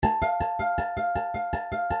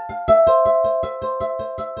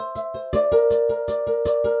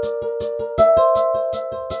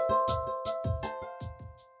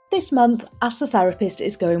This month, Ask the Therapist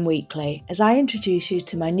is going weekly as I introduce you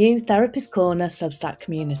to my new Therapist Corner Substack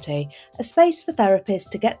community, a space for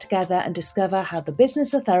therapists to get together and discover how the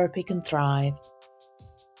business of therapy can thrive.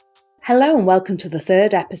 Hello and welcome to the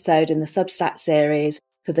third episode in the Substack series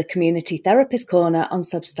for the Community Therapist Corner on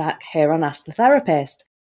Substack here on Ask the Therapist.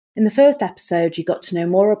 In the first episode, you got to know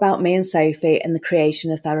more about me and Sophie and the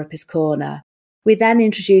creation of Therapist Corner. We then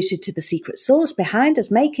introduced you to the secret sauce behind us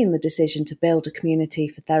making the decision to build a community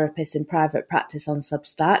for therapists in private practice on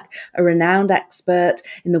Substack, a renowned expert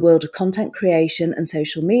in the world of content creation and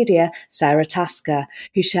social media, Sarah Tasker,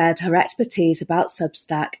 who shared her expertise about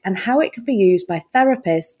Substack and how it can be used by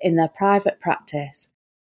therapists in their private practice.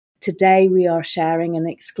 Today, we are sharing an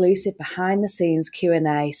exclusive behind-the-scenes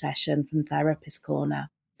Q&A session from Therapist Corner.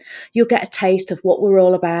 You'll get a taste of what we're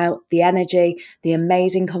all about, the energy, the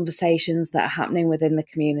amazing conversations that are happening within the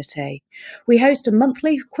community. We host a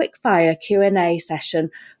monthly quickfire Q&A session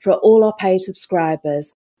for all our paid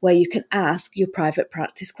subscribers where you can ask your private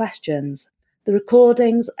practice questions. The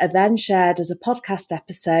recordings are then shared as a podcast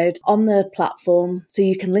episode on the platform so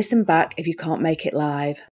you can listen back if you can't make it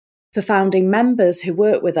live. For founding members who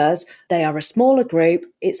work with us, they are a smaller group,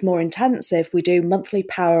 it's more intensive, we do monthly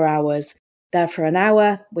power hours. There for an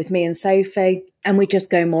hour with me and Sophie, and we just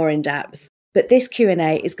go more in depth. But this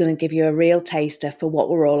Q&A is going to give you a real taster for what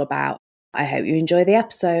we're all about. I hope you enjoy the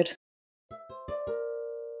episode.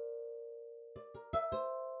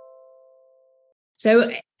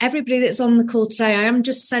 So everybody that's on the call today, I am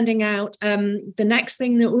just sending out the next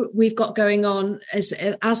thing that we've got going on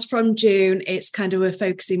as from June. It's kind of we're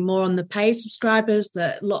focusing more on the paid subscribers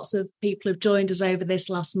that lots of people have joined us over this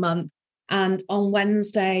last month. And on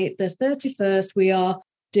Wednesday, the 31st, we are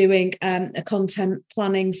doing a content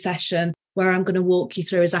planning session where I'm going to walk you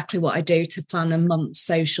through exactly what I do to plan a month's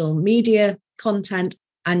social media content.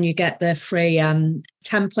 And you get the free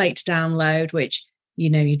template to download, which,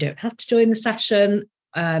 you don't have to join the session.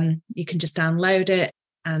 You can just download it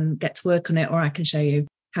and get to work on it, or I can show you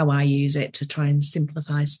how I use it to try and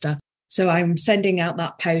simplify stuff. So I'm sending out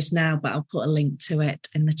that post now, but I'll put a link to it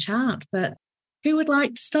in the chat. But who would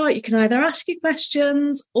like to start? You can either ask your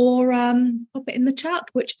questions or pop it in the chat,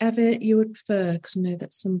 whichever you would prefer, because I know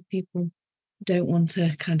that some people don't want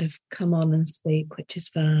to kind of come on and speak, which is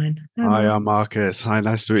fine. Hi, I'm Marcus. Hi,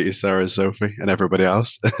 nice to meet you, Sarah and Sophie, and everybody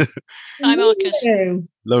else. Hi, Marcus.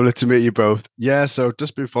 Lovely to meet you both. Yeah, so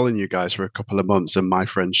just been following you guys for a couple of months, and my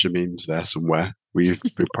friend Shamim's there somewhere. We've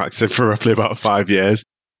been practicing for roughly about 5 years.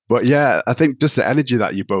 But yeah, I think just the energy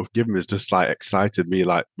that you both give me has just excited me,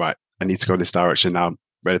 right, I need to go in this direction now. I'm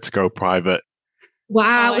ready to go private.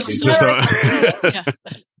 Wow. I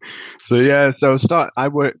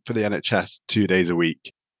work for the NHS 2 days a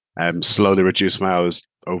week, slowly reduced my hours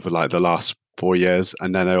over the last 4 years.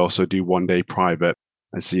 And then I also do 1 day private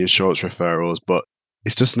and see insurance referrals. But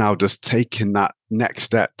it's just now just taking that next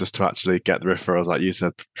step just to actually get the referrals, like you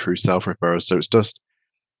said, through self-referrals. So it's just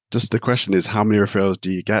the question is, how many referrals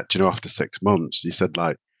do you get, after 6 months? You said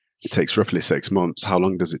it takes roughly 6 months. How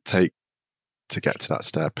long does it take to get to that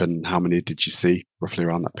step? And how many did you see roughly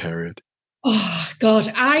around that period? Oh, God.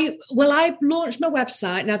 I launched my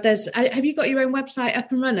website. Now, have you got your own website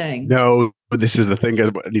up and running? No, but this is the thing.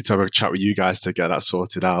 I need to have a chat with you guys to get that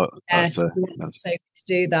sorted out. Yes, so to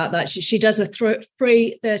do that she does a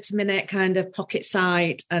free 30-minute kind of pocket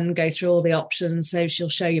site and go through all the options. So she'll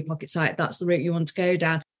show you pocket site. That's the route you want to go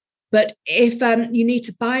down. But if you need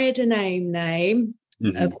to buy a domain name,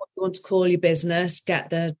 of what you want to call your business, get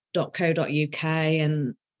the .co.uk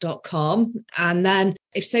and .com. And then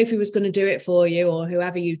if Sophie was going to do it for you, or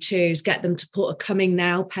whoever you choose, get them to put a coming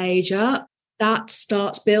now page up. That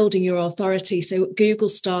starts building your authority. So Google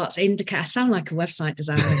starts indicate. I sound like a website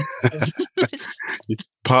designer.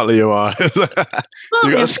 Partly you are.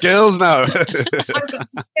 You got skills now. I've got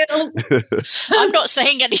skills. I'm not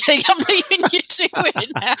saying anything. I'm leaving you to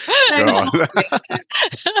it now.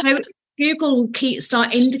 So Google will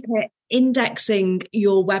start indexing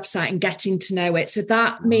your website and getting to know it. So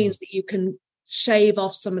that means that you can shave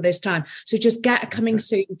off some of this time. So just get a coming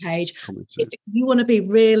soon page. If you want to be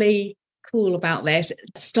really cool about this,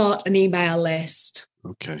 start an email list.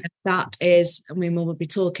 Okay. That is, we'll be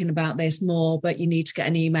talking about this more, but you need to get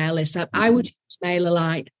an email list up. I would use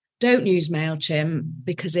MailerLite. Don't use MailChimp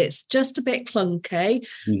because it's just a bit clunky.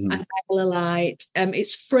 And MailerLite,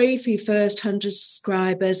 it's free for your first 100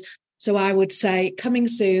 subscribers. So I would say, coming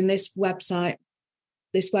soon, this website's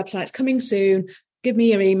coming soon. Give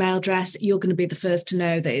me your email address. You're going to be the first to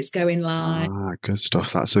know that it's going live. Good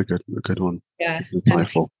stuff. That's a good one. Yeah.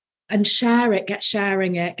 Mindful. And share it, get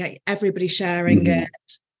everybody sharing it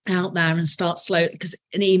out there and start slowly, because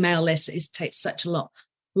an email list takes such a lot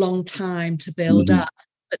long time to build up.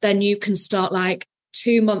 But then you can start like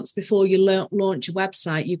 2 months before you launch your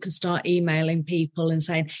website, you can start emailing people and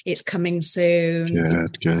saying it's coming soon.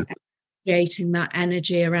 Good. Creating that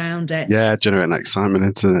energy around it. Yeah, generating excitement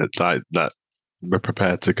into it, like that we're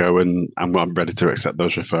prepared to go and I'm ready to accept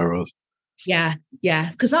those referrals. Yeah,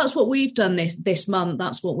 because that's what we've done this month.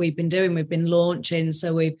 That's what we've been doing. We've been launching,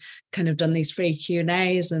 so we've kind of done these free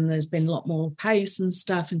Q&As, and there's been a lot more posts and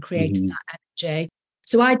stuff, and created that energy.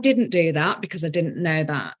 So I didn't do that because I didn't know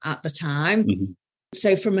that at the time.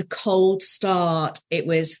 So from a cold start, it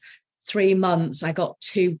was 3 months. I got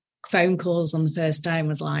 2 phone calls on the first day and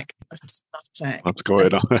was like, that's it. What's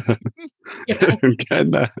going on?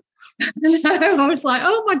 I was like,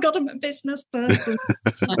 oh my God, I'm a business person.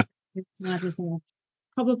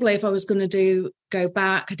 Probably if I was going to go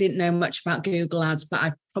back, I didn't know much about Google Ads, but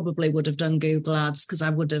I probably would have done Google Ads, because I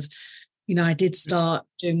would have, I did start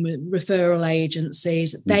doing referral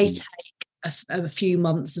agencies. They take a few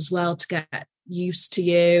months as well to get used to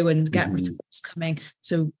you and get referrals coming.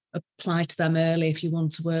 So apply to them early if you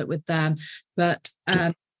want to work with them. But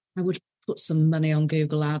I would put some money on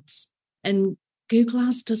Google Ads, and Google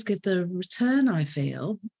Ads does give the return, I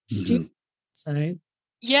feel. Do you so?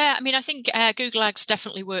 Yeah, I mean, I think Google Ads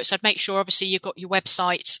definitely works. I'd make sure, obviously, you've got your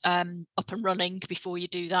website up and running before you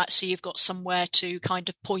do that. So you've got somewhere to kind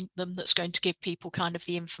of point them that's going to give people kind of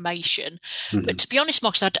the information. But to be honest,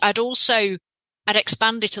 Mox, I'd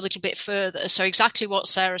expand it a little bit further. So exactly what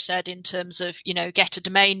Sarah said in terms of, get a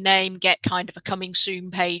domain name, get kind of a coming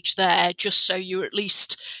soon page there, just so you're at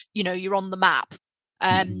least, you're on the map.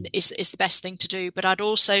 Is the best thing to do. But I'd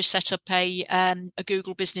also set up a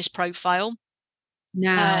Google business profile.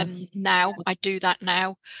 Now I do that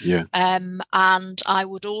now. And I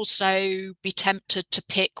would also be tempted to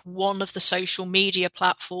pick one of the social media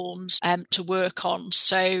platforms to work on.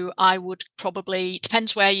 So I would probably,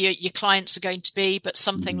 depends where your clients are going to be, but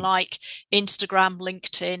something like Instagram,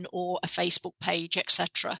 LinkedIn, or a Facebook page,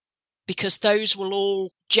 etc., because those will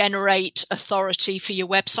all generate authority for your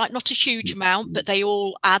website. Not a huge amount, but they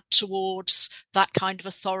all add towards that kind of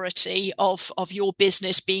authority of your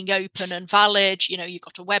business being open and valid. You've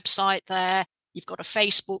got a website there, you've got a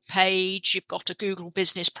Facebook page, you've got a Google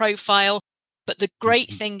business profile. But the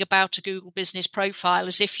great thing about a Google business profile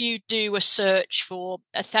is if you do a search for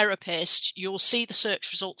a therapist, you'll see the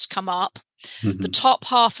search results come up. The top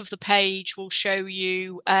half of the page will show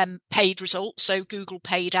you paid results, so Google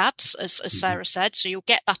paid ads, as Sarah said. So you'll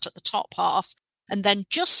get that at the top half. And then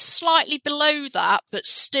just slightly below that, but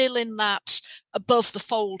still in that above the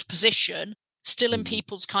fold position, still in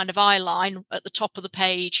people's kind of eye line at the top of the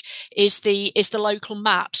page, is the local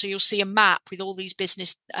map. So you'll see a map with all these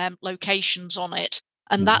business locations on it.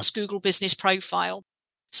 And that's Google Business Profile.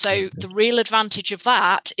 So the real advantage of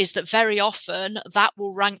that is that very often that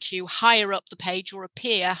will rank you higher up the page or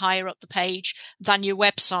appear higher up the page than your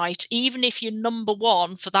website. Even if you're number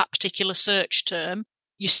one for that particular search term,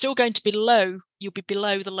 you're still going to be you'll be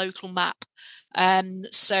below the local map.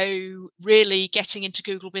 So really getting into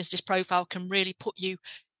Google Business Profile can really put you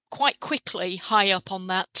quite quickly high up on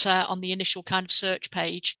that, on the initial kind of search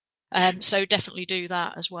page. So definitely do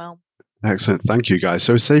that as well. Excellent. Thank you, guys.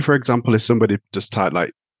 So say, for example, if somebody just typed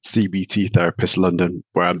like CBT Therapist London,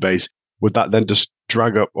 where I'm based, would that then just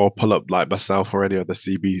drag up or pull up like myself or any other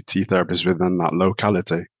CBT therapist within that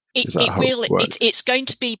locality? It will. It's going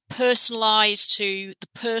to be personalised to the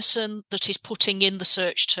person that is putting in the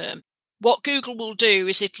search term. What Google will do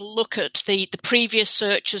is it'll look at the previous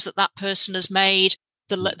searches that person has made,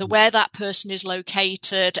 the where that person is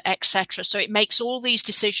located, etc. So it makes all these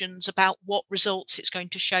decisions about what results it's going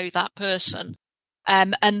to show that person.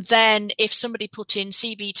 And then if somebody put in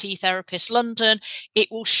CBT Therapist London, it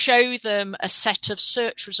will show them a set of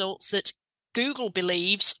search results that Google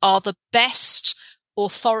believes are the best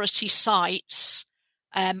authority sites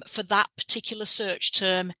for that particular search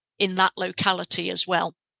term in that locality as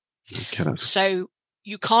well. Okay. So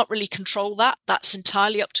you can't really control that. That's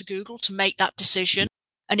entirely up to Google to make that decision.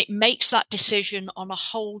 And it makes that decision on a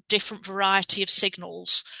whole different variety of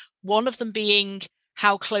signals. One of them being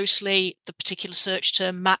how closely the particular search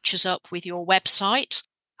term matches up with your website,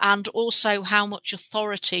 and also how much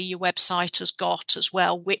authority your website has got as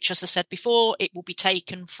well, which, as I said before, it will be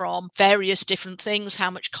taken from various different things, how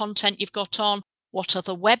much content you've got on, what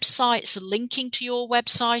other websites are linking to your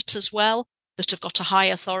website as well that have got a high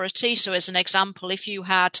authority. So as an example, if you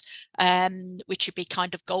had, which would be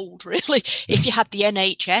kind of gold really, if you had the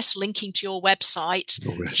NHS linking to your website,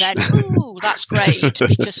 then that's great,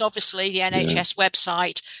 because obviously the NHS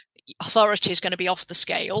website, authority is going to be off the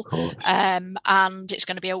scale, and it's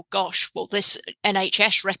going to be, oh gosh, well, this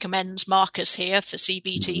NHS recommends Marcus here for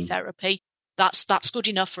CBT therapy. That's good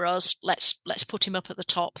enough for us. Let's put him up at the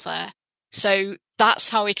top there. So that's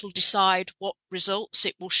how it'll decide what results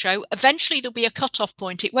it will show. Eventually, there'll be a cut-off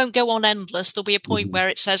point. It won't go on endless. There'll be a point where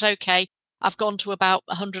it says, okay, I've gone to about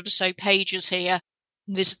 100 or so pages here.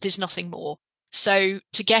 There's nothing more. So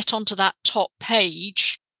to get onto that top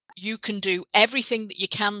page, you can do everything that you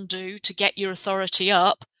can do to get your authority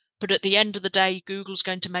up. But at the end of the day, Google's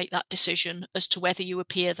going to make that decision as to whether you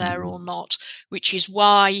appear there or not, which is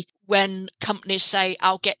why when companies say,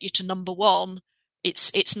 I'll get you to number one,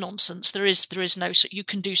 it's nonsense. There is no, you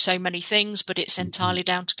can do so many things, but it's entirely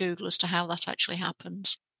down to Google as to how that actually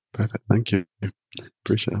happens. Perfect. Thank you.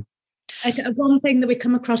 Appreciate it. One thing that we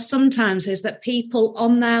come across sometimes is that people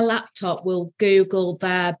on their laptop will Google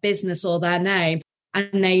their business or their name,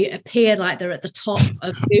 and they appear like they're at the top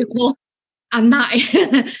of Google. And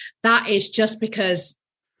that is just because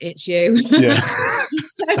it's you. Yeah.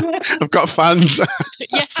 I've got fans.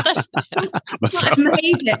 Yes, that's I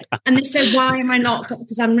made it. And they say, why am I not?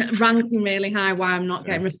 Because I'm ranking really high, why I'm not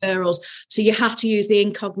getting referrals. So you have to use the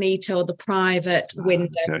incognito or the private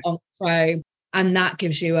window on Chrome. And that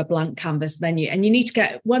gives you a blank canvas. Then you need to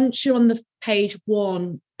get, once you're on the page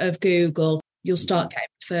 1 of Google, you'll start getting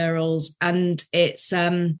referrals. And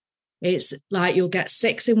it's like you'll get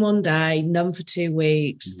 6 in one day, none for 2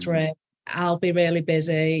 weeks, 3. I'll be really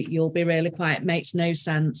busy. You'll be really quiet. It makes no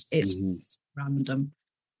sense. It's random.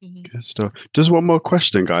 Good stuff. Just one more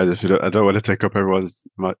question, guys. If I don't want to take up everyone's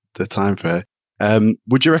the time for it.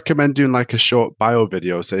 Would you recommend doing like a short bio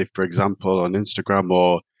video, say for example on Instagram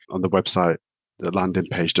or on the website, the landing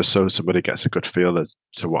page, just so somebody gets a good feel as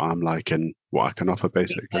to what I'm like and what I can offer,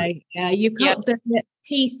 basically? Okay. Yeah, you've got the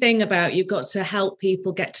key thing about you've got to help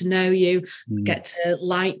people get to know you, get to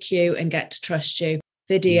like you, and get to trust you.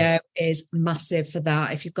 Video is massive for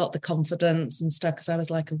that. If you've got the confidence and stuff, because I was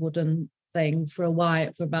like a wooden thing for a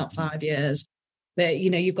while, for about 5 years. But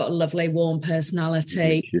you've got a lovely, warm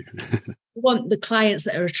personality. You want the clients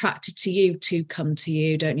that are attracted to you to come to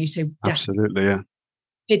you, don't you? So absolutely, yeah.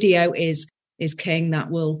 Video is king.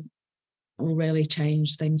 That will really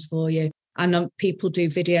change things for you. And people do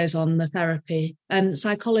videos on the therapy and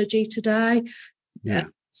psychology today. Yeah.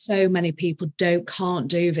 So many people can't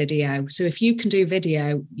do video. So if you can do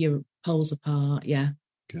video, you're poles apart. Yeah.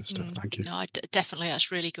 Good stuff. Thank you. No, definitely,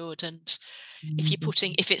 that's really good. And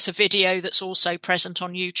if it's a video that's also present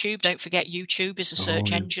on YouTube, don't forget YouTube is a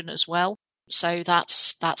search engine as well. So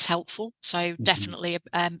that's helpful. So definitely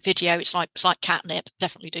video. It's like catnip.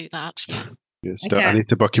 Definitely do that. Yeah. Yes, okay. I need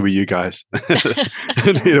to book in with you guys.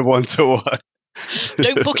 I need a one-to-one.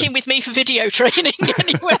 Don't book in with me for video training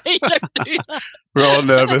anyway. Don't do that. We're all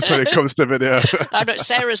nervous when it comes to video. I know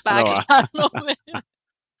Sarah's bag. Took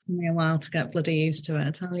me a while to get bloody used to it,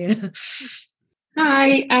 I tell you.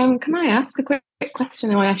 Hi, can I ask a quick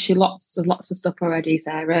question? I asked you lots of stuff already,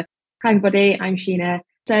 Sarah. Hi everybody, I'm Sheena.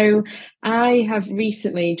 So I have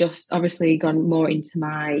recently just obviously gone more into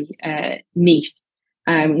my niche,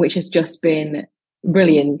 which has just been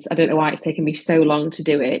brilliant. I don't know why it's taken me so long to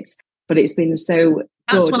do it, but it's been so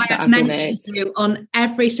That's good why that I've I've mentioned you on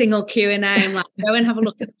every single Q&A. I'm like, go and have a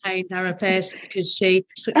look at the pain therapist, because she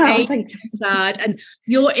took side. And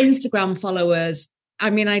your Instagram followers, I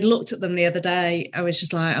mean, I looked at them the other day. I was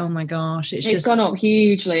just like, oh my gosh, it's just gone up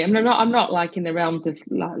hugely. I mean, I'm not like in the realms of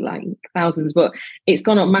like thousands, but it's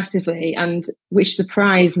gone up massively, and which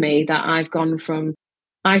surprised me that I've gone from,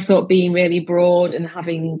 I thought being really broad and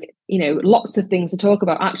having, lots of things to talk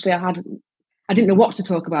about. Actually, I didn't know what to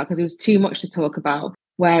talk about because it was too much to talk about.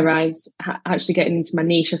 Whereas actually getting into my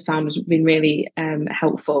niche has been really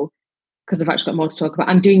helpful, because I've actually got more to talk about,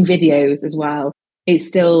 and doing videos as well. It's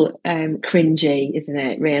still cringy, isn't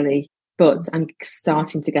it, really? But I'm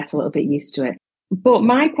starting to get a little bit used to it. But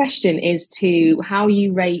my question is to how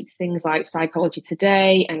you rate things like Psychology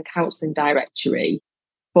Today and Counselling Directory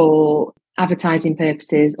for advertising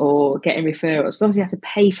purposes or getting referrals. So obviously you have to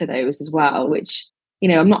pay for those as well, which,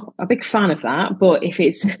 I'm not a big fan of that. But if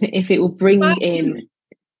it will bring in...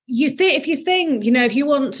 if you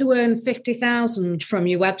want to earn 50,000 from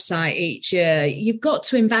your website each year, you've got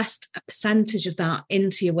to invest a percentage of that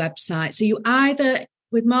into your website. So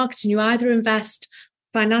with marketing, you either invest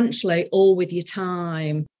financially or with your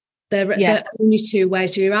time. There are only two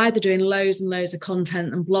ways. So you're either doing loads and loads of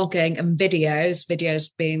content and blogging and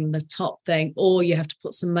videos being the top thing, or you have to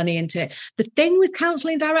put some money into it. The thing with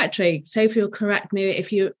Counselling Directory, so if you'll correct me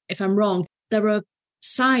if I'm wrong, there are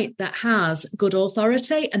site that has good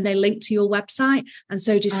authority and they link to your website, and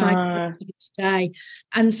so do Psychology Today.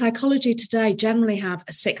 And Psychology Today generally have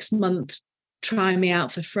a 6-month try me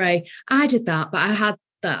out for free. I did that, but I had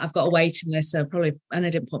that. I've got a waiting list, so and I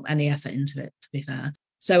didn't put any effort into it, to be fair.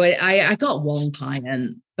 So I got one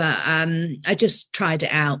client, but I just tried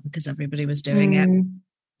it out because everybody was doing it.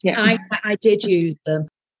 Yeah, I did use them.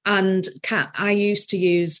 And I used to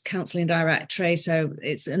use Counselling Directory, so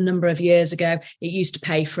it's a number of years ago. It used to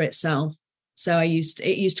pay for itself, so it used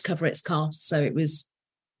to cover its costs. So it was,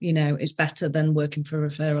 it's better than working for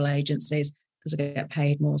referral agencies because I get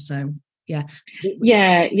paid more. So yeah.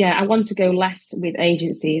 I want to go less with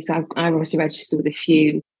agencies. I've obviously registered with a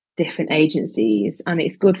few different agencies, and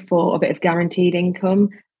it's good for a bit of guaranteed income.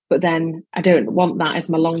 But then I don't want that as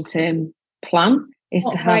my long-term plan.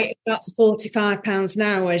 That's £45 an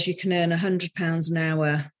hour, as you can earn £100 an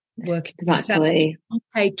hour working. Exactly. I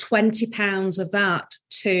pay £20 of that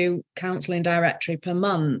to Counselling Directory per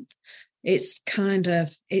month. It's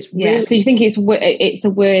really. So you think it's a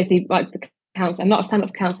worthy, like, the counsel? I'm not a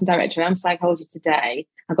stand-up Counselling Directory. I'm Psychology Today.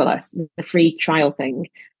 I've got the free trial thing,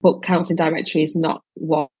 but Counselling Directory is not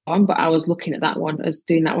one. But I was looking at that one as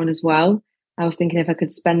doing that one as well. I was thinking if I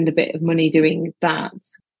could spend a bit of money doing that.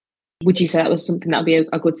 Would you say that was something that would be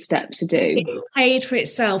a good step to do? It paid for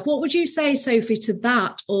itself. What would you say, Sophie, to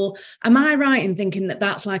that? Or am I right in thinking that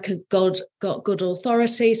that's like got good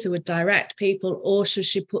authority, so would direct people, or should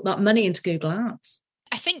she put that money into Google Ads?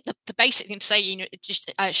 I think the basic thing to say,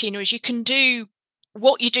 Sheena, is you can do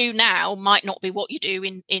what you do now might not be what you do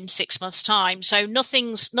in 6 months' time. So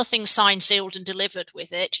nothing's signed, sealed, and delivered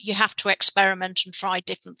with it. You have to experiment and try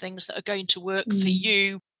different things that are going to work for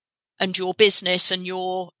you and your business and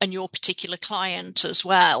your particular clients as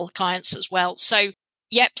well. So,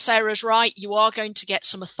 yep, Sarah's right. You are going to get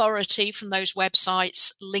some authority from those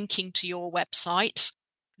websites linking to your website.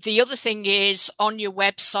 The other thing is, on your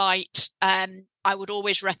website, I would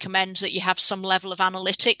always recommend that you have some level of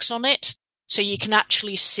analytics on it, so you can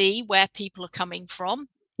actually see where people are coming from.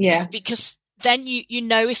 Yeah. Because then you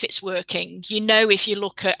know if it's working. You know, if you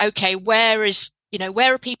look at, okay, where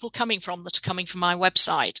are people coming from that are coming from my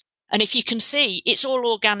website? And if you can see it's all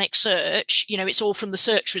organic search, it's all from the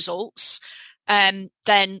search results, then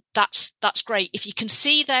that's great. If you can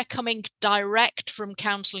see they're coming direct from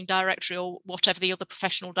Counselling Directory or whatever the other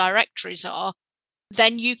professional directories are,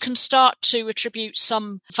 then you can start to attribute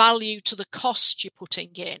some value to the cost you're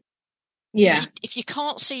putting in. Yeah. If you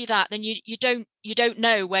can't see that, then you don't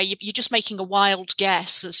know where you're just making a wild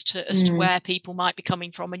guess as to where people might be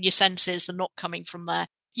coming from, and your sense is they're not coming from there.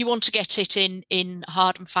 You want to get it in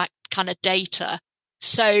hard and fact kind of data.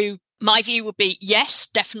 So my view would be, yes,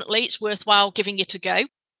 definitely, it's worthwhile giving it a go,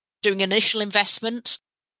 doing an initial investment,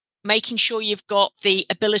 making sure you've got the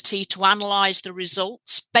ability to analyze the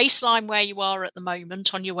results, baseline where you are at the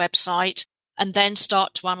moment on your website, and then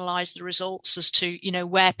start to analyze the results as to,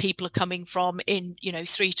 where people are coming from in,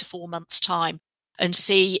 3 to 4 months' time, and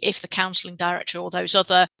see if the Counselling Directory or those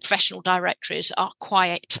other professional directories are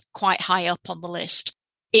quite high up on the list.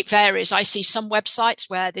 It varies. I see some websites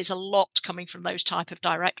where there's a lot coming from those type of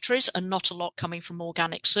directories and not a lot coming from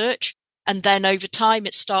organic search. And then over time,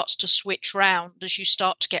 it starts to switch round as you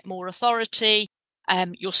start to get more authority.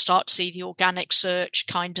 You'll start to see the organic search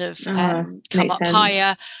kind of come up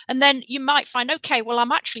higher. And then you might find, okay, well,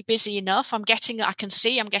 I'm actually busy enough. I'm getting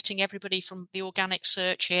everybody from the organic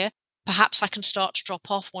search here. Perhaps I can start to drop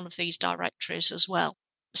off one of these directories as well.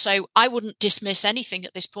 So I wouldn't dismiss anything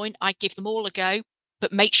at this point. I'd give them all a go,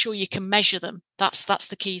 but make sure you can measure them. That's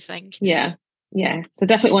the key thing. Yeah. So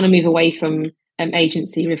definitely want to move away from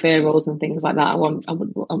agency referrals and things like that. I would,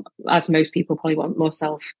 as most people probably want, more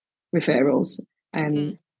self referrals.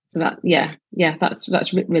 So that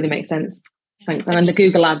really makes sense. Thanks. And then the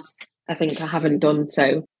Google Ads, I think I haven't done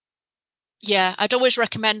so. Yeah, I'd always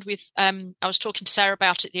recommend with. I was talking to Sarah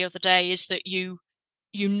about it the other day. Is that you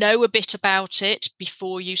know a bit about it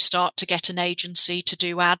before you start to get an agency to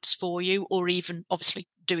do ads for you, or even obviously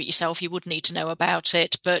do it yourself. You would need to know about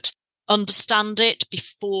it, but understand it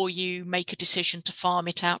before you make a decision to farm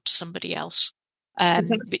it out to somebody else.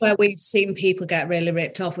 That's where we've seen people get really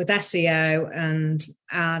ripped off with SEO and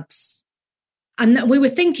ads. And we were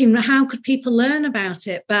thinking, how could people learn about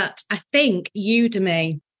it? But I think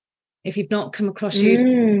Udemy, if you've not come across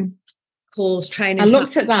Udemy, course training. I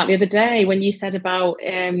looked at that the other day when you said about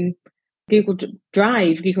Google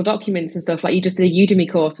Drive, Google Documents and stuff. Like, you just did a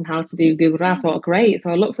Udemy course on how to do Google Drive. I thought, great.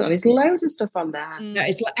 So I looked at it. There's loads of stuff on there. No,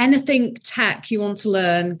 it's like anything tech you want to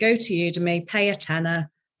learn, go to Udemy, pay a tenner.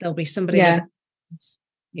 There'll be somebody.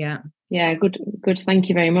 Yeah. Good. Thank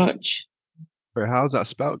you very much. How's that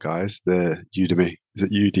spelled, guys? The Udemy. Is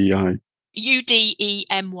it UDI?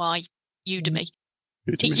 UDEMY, Udemy.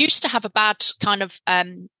 It used to have a bad kind of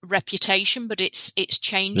reputation, but it's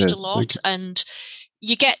changed a lot. And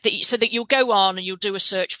you get that, so that you'll go on and you'll do a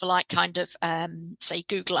search for like kind of say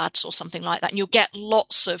Google Ads or something like that, and you'll get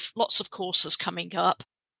lots of courses coming up.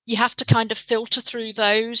 You have to kind of filter through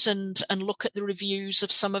those and look at the reviews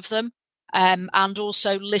of some of them, and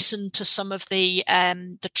also listen to some of the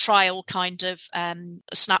trial kind of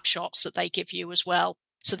snapshots that they give you as well.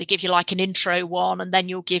 So they give you like an intro one, and then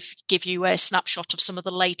you'll give you a snapshot of some of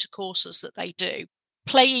the later courses that they do.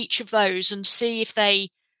 Play each of those and see if they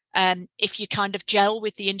if you kind of gel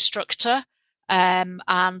with the instructor,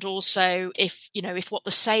 and also if what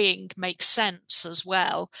they're saying makes sense as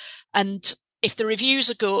well. And if the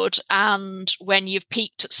reviews are good, and when you've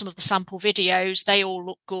peeked at some of the sample videos, they all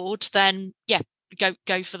look good, then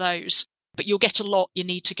go for those. But you'll get a lot you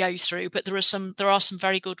need to go through. But there are some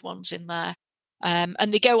very good ones in there.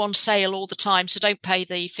 And they go on sale all the time. So don't pay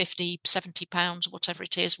the £50-70 or whatever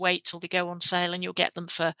it is. Wait till they go on sale and you'll get them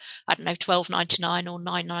for, I don't know, £12.99 or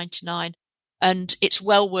 £9.99. And it's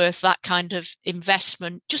well worth that kind of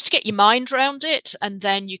investment just to get your mind around it. And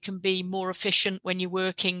then you can be more efficient when you're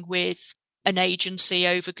working with an agency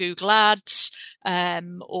over Google Ads,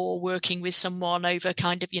 or working with someone over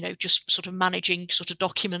kind of, just sort of managing sort of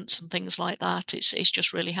documents and things like that. It's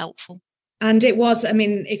just really helpful. And it was, I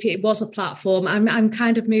mean, if it was a platform, I'm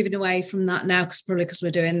kind of moving away from that now, because we're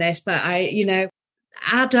doing this, but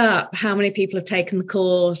add up how many people have taken the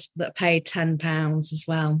course that paid £10 as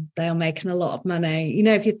well. They are making a lot of money.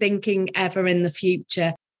 If you're thinking ever in the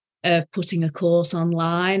future of putting a course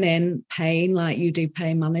online in paying, like you do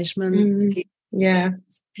pay management.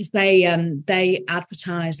 Because they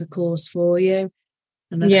advertise the course for you.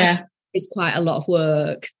 And it's quite a lot of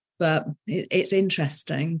work. But it's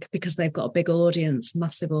interesting because they've got a big audience,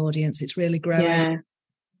 massive audience. It's really growing. Yeah.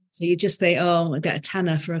 So you just think, I'll get a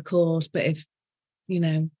tenner for a course. But if, you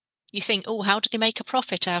think, how do they make a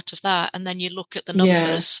profit out of that? And then you look at the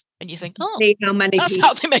numbers and you think, that's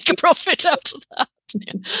how they make a profit out of that.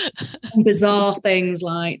 And bizarre things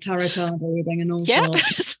like tarot card reading and all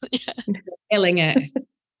sorts. Killing it.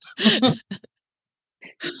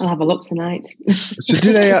 I'll have a look tonight. So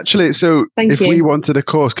do they actually, if we wanted a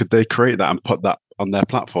course, could they create that and put that on their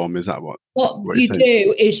platform? Is that what you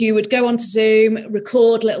do is you would go onto Zoom,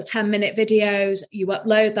 record little 10-minute videos, you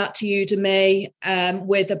upload that to Udemy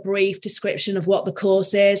with a brief description of what the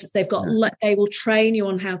course is. They will train you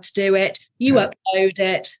on how to do it. You upload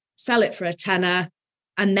it, sell it for a tenner,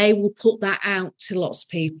 and they will put that out to lots of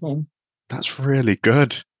people. That's really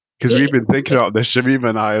good. Because we've been thinking about this, Shamima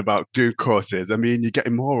and I, about doing courses. I mean, you're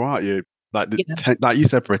getting more, aren't you? Like you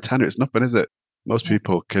said, for a tenner, it's nothing, is it? Most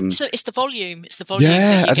people can. So it's the volume. It's the volume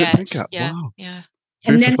that you get. Wow.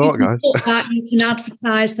 And then you can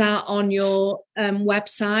advertise that on your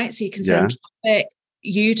website. So you can send traffic.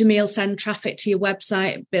 Udemy will send traffic to your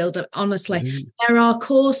website. Build up. Honestly, there are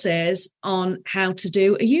courses on how to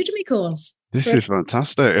do a Udemy course. This is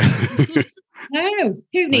fantastic. No,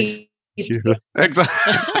 who needs? Exactly.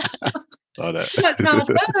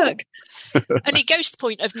 Work. And it goes to the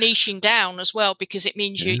point of niching down as well, because it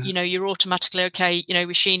means you're automatically okay.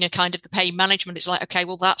 With Sheena, kind of the pay management, it's like, okay,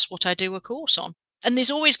 well, that's what I do a course on. And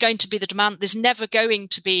there's always going to be the demand. There's never going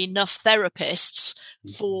to be enough therapists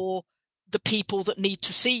for the people that need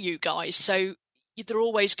to see you guys. So there are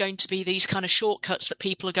always going to be these kind of shortcuts that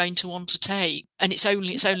people are going to want to take, and it's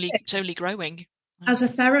only growing. As a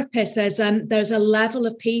therapist, there's a level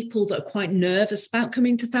of people that are quite nervous about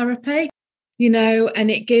coming to therapy,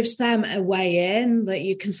 and it gives them a way in that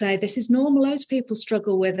you can say, this is normal. Loads of people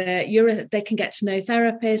struggle with it. They can get to know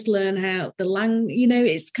therapists, learn how the language,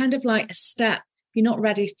 it's kind of like a step. If you're not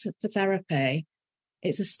ready for therapy,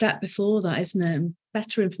 it's a step before that, isn't it? And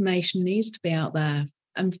better information needs to be out there,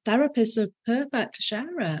 and therapists are perfect to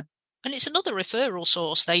share it. And it's another referral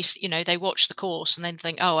source. They watch the course and then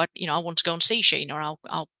think, I want to go and see Sheena, or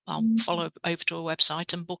I'll follow over to a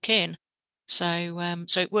website and book in. So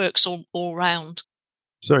it works all round.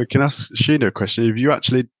 Sorry, can I ask Sheena a question? Have you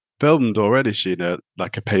actually filmed already, Sheena,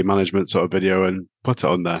 like a pay management sort of video and put it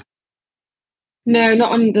on there? No,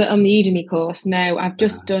 not on the Udemy course. No, I've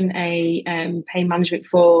just done a pay management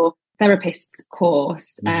for therapists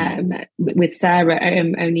course with Sarah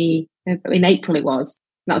only in April it was.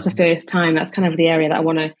 That's the first time. That's kind of the area that I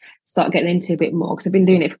want to start getting into a bit more, because I've been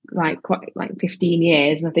doing it for quite 15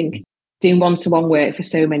 years. And I think doing one-to-one work for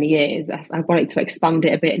so many years, I wanted to expand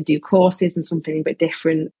it a bit and do courses and something a bit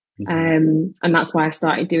different. And that's why I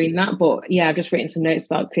started doing that. But yeah, I've just written some notes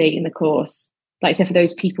about creating the course, like I said, for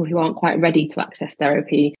those people who aren't quite ready to access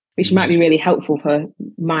therapy, which might be really helpful for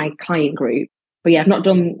my client group. But yeah, I've not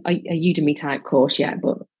done a Udemy type course yet,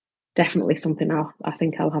 but definitely something I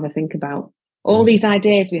think I'll have a think about. All these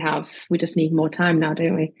ideas we have, we just need more time now,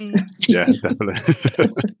 don't we? Yeah, definitely.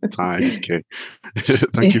 Time is key.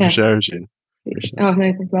 Thank you for sharing, Gina. Oh,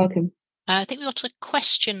 no, welcome. I think we got a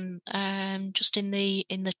question just in the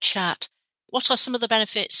chat. What are some of the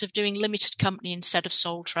benefits of doing limited company instead of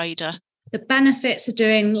sole trader? The benefits of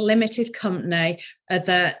doing limited company are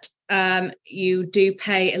that you do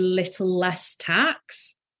pay a little less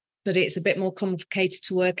tax, but it's a bit more complicated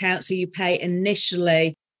to work out. So you pay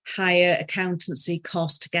initially higher accountancy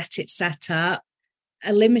costs to get it set up.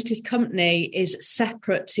 A limited company is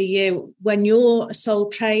separate to you. When you're a sole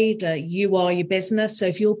trader, you are your business. So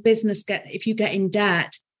if you get in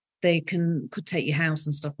debt, they could take your house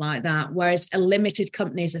and stuff like that. Whereas a limited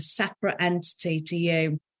company is a separate entity to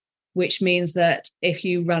you, which means that if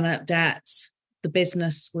you run up debts, the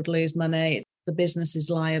business would lose money. The business is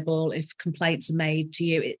liable. If complaints are made to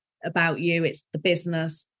you about you, it's the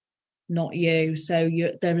business, not you. So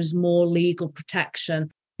there is more legal protection.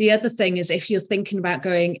 The other thing is if you're thinking about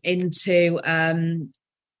going into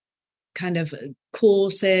kind of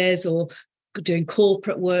courses or doing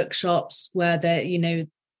corporate workshops where the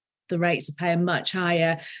rates are paying much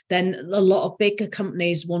higher, then a lot of bigger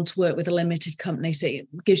companies want to work with a limited company. So it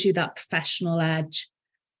gives you that professional edge.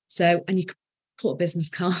 So, and you can put a business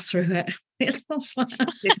card through it. It's not what I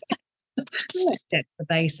did. The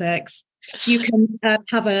basics. You can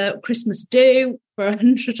have a Christmas do for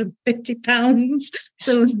 £150.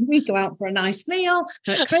 So we go out for a nice meal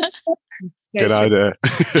at Christmas. Good idea.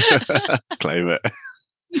 Claim it.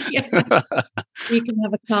 Yeah. You can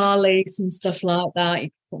have a car lease and stuff like that. You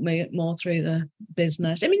can put more through the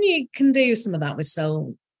business. I mean, you can do some of that with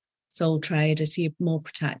sole trader, so you're more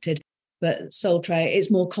protected. But sole trade,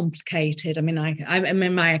 it's more complicated. I mean, I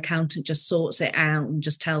mean, my accountant just sorts it out and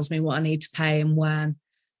just tells me what I need to pay and when.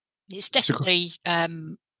 It's definitely,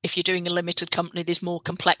 if you're doing a limited company, there's more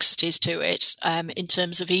complexities to it in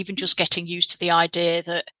terms of even just getting used to the idea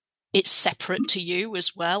that it's separate to you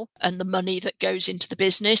as well, and the money that goes into the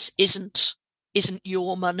business isn't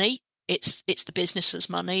your money. It's the business's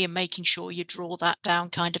money, and making sure you draw that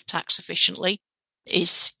down kind of tax efficiently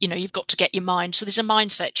is, you've got to get your mind. So there's a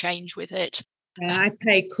mindset change with it. I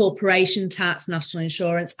pay corporation tax, national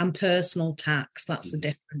insurance, and personal tax. That's the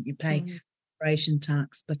difference. You pay corporation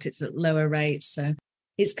tax, but it's at lower rates. So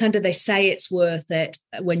it's kind of, they say it's worth it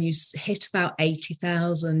when you hit about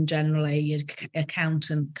 80,000. Generally, your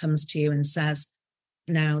accountant comes to you and says,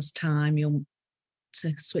 "Now's time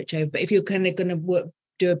to switch over." But if you're kind of going to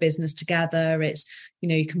do a business together, it's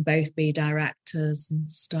you can both be directors and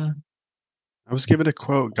stuff. I was given a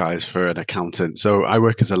quote, guys, for an accountant. So I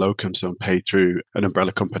work as a locum, so I'm paid through an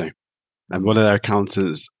umbrella company. And one of their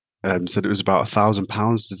accountants said it was about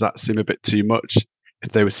 £1,000. Does that seem a bit too much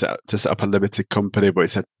if they were set up a limited company? But he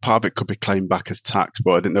said part of it could be claimed back as tax,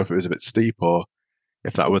 but I didn't know if it was a bit steep or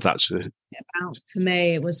if that was actually... For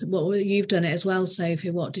me, it was, you've done it as well,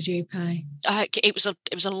 Sophie. What did you pay? It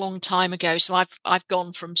was a long time ago. So I've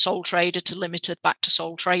gone from sole trader to limited back to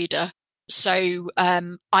sole trader. So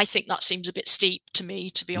I think that seems a bit steep to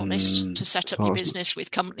me, to be honest, to set up your business with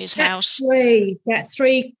Companies House.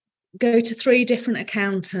 Go to 3 different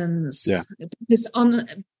accountants. Yeah. Because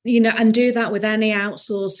and do that with any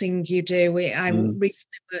outsourcing you do. I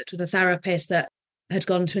recently worked with a therapist that had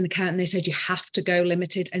gone to an accountant and they said, you have to go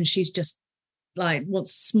limited. And she's just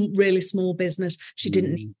wants really small business. She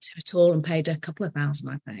didn't need to at all and paid a couple of thousand,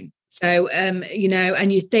 I think. So, and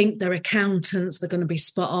you think they're accountants, they're going to be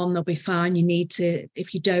spot on, they'll be fine. You need to,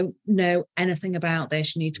 if you don't know anything about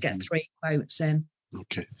this, you need to get 3 quotes in.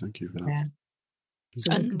 Okay, thank you for that. Yeah.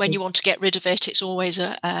 So and when you want to get rid of it, it's always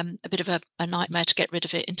a bit of a nightmare to get rid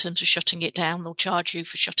of it in terms of shutting it down. They'll charge you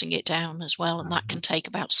for shutting it down as well. And that can take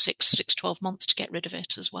about 6 to 12 months to get rid of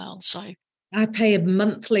it as well. So I pay a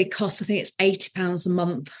monthly cost. I think it's £80 a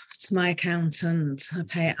month to my accountant. I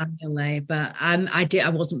pay it annually, but I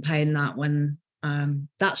wasn't paying that when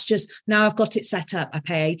that's just, now I've got it set up. I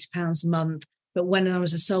pay £80 a month. But when I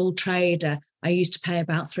was a sole trader, I used to pay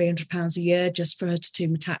about £300 a year just for her to do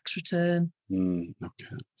my tax return. Okay.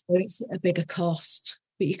 So it's a bigger cost,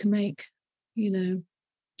 but you can make, I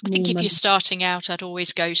think if money. You're starting out, I'd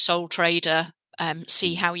always go sole trader,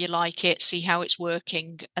 see how you like it, see how it's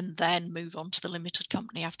working, and then move on to the limited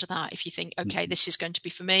company after that. If you think, okay, this is going to be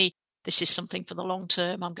for me, this is something for the long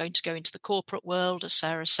term, I'm going to go into the corporate world, as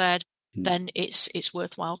Sarah said, then it's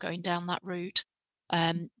worthwhile going down that route.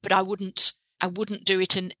 But I wouldn't do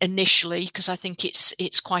it initially, because I think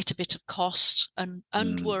it's quite a bit of cost and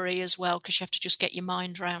worry as well, because you have to just get your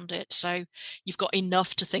mind around it. So you've got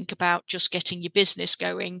enough to think about just getting your business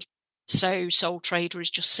going, So Sole Trader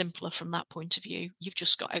is just simpler from that point of view. You've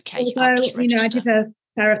just got, okay, although, I'll just register. I did a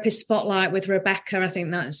therapist spotlight with Rebecca. I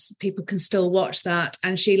think that's, people can still watch that.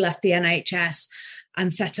 And she left the NHS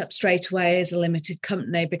and set up straight away as a limited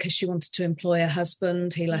company because she wanted to employ her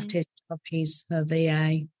husband. He left his job, he's her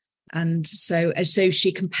VA. And so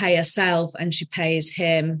she can pay herself and she pays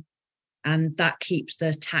him, and that keeps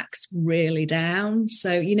the tax really down.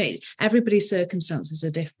 So, everybody's circumstances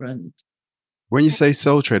are different. When you say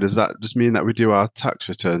sole trader, does that just mean that we do our tax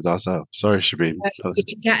returns ourselves? Sorry, Shabeen. You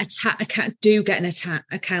can get an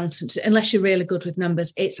accountant, unless you're really good with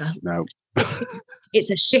numbers. It's a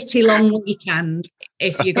shitty long weekend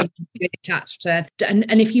if you're going to do a tax return.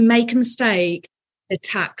 And if you make a mistake, the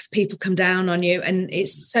tax people come down on you, and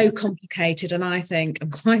it's so complicated. And I think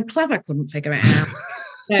I'm quite clever. I couldn't figure it out.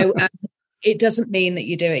 So it doesn't mean that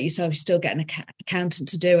you do it yourself. You still get an accountant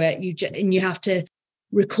to do it. You have to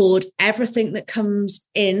record everything that comes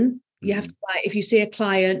in. You have to, like, if you see a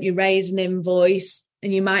client, you raise an invoice,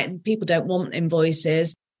 and people don't want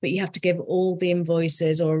invoices, but you have to give all the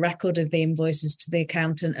invoices or a record of the invoices to the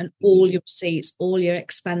accountant, and all your receipts, all your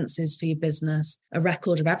expenses for your business, a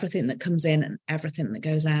record of everything that comes in and everything that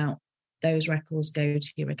goes out. Those records go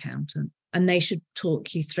to your accountant, and they should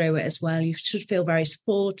talk you through it as well. You should feel very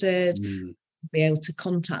supported, be able to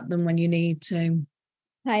contact them when you need to.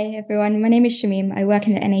 Hi, everyone. My name is Shamim. I work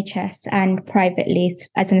in the NHS and privately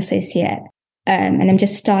as an associate, and I'm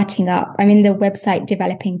just starting up. I'm in the website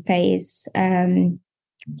developing phase. Fantastic.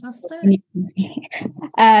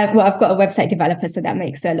 Well, I've got a website developer, so that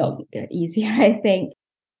makes it a lot easier, I think.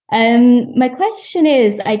 My question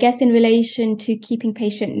is, I guess, in relation to keeping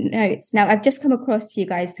patient notes. Now, I've just come across you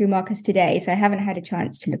guys through Marcus today, so I haven't had a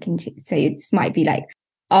chance to look into it. So this might be like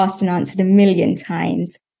asked and answered a million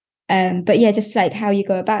times. But yeah, just like how you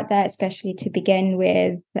go about that, especially to begin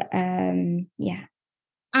with.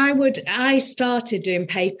 I started doing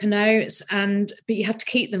paper notes, but you have to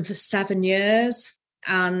keep them for 7 years.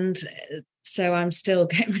 And so I'm still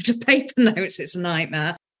getting rid of paper notes. It's a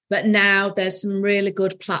nightmare. But now there's some really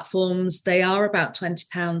good platforms. They are about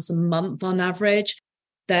 £20 a month on average.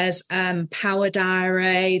 There's Power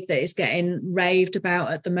Diary that is getting raved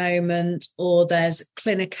about at the moment, or there's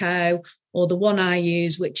Clinico, or the one I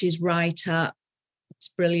use, which is WriteUp. It's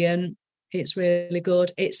brilliant. It's really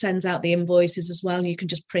good. It sends out the invoices as well. You can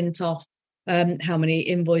just print off how many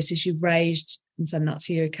invoices you've raised and send that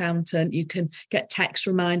to your accountant. You can get text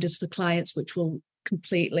reminders for clients, which will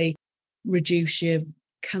completely reduce your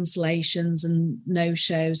cancellations and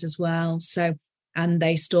no-shows as well. So, and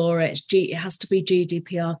they store it. It has to be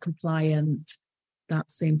GDPR compliant.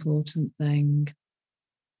 That's the important thing.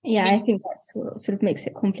 Yeah, I think that's what sort of makes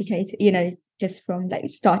it complicated, just from like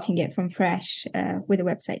starting it from fresh with a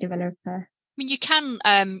website developer. I mean, you can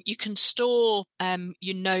store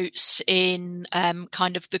your notes in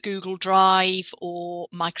kind of the Google Drive or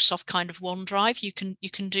Microsoft kind of OneDrive. You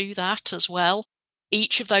can do that as well.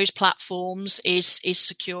 Each of those platforms is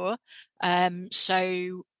secure,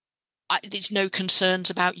 so there's no concerns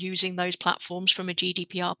about using those platforms from a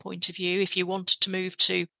GDPR point of view. If you wanted to move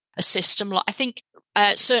to a system, like I think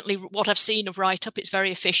certainly what I've seen of WriteUp, it's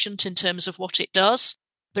very efficient in terms of what it does.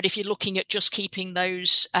 But if you're looking at just keeping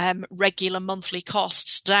those regular monthly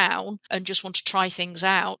costs down and just want to try things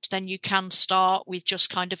out, then you can start with just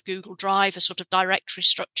kind of Google Drive, a sort of directory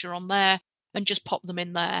structure on there, and just pop them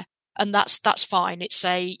in there. And that's fine. It's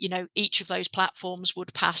each of those platforms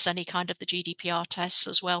would pass any kind of the GDPR tests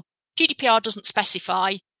as well. GDPR doesn't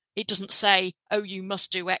specify. It doesn't say, oh, you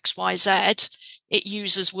must do X, Y, Z. It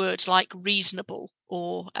uses words like reasonable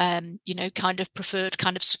or, kind of preferred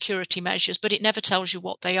kind of security measures, but it never tells you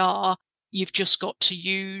what they are. You've just got to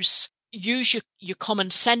use your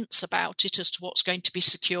common sense about it as to what's going to be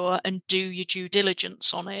secure and do your due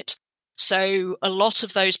diligence on it. So a lot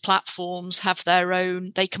of those platforms have their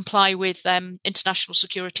own, they comply with international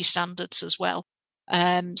security standards as well.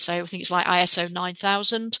 So I think it's like ISO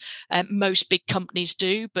 9000. Most big companies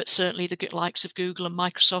do, but certainly the likes of Google and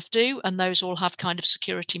Microsoft do, and those all have kind of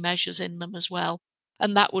security measures in them as well.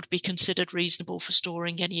 And that would be considered reasonable for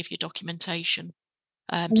storing any of your documentation.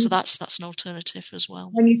 So that's an alternative as well.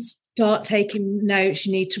 When you start taking notes,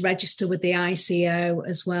 you need to register with the ICO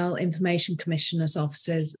as well, Information Commissioner's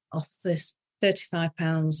Office,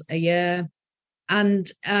 £35 a year.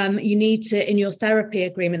 And you need to, in your therapy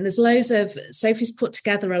agreement, there's loads of, Sophie's put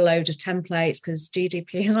together a load of templates because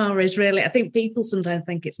GDPR is really, I think people sometimes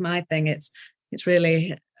think it's my thing. It's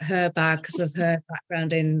really her bag because of her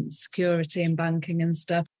background in security and banking and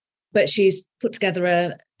stuff. But she's put together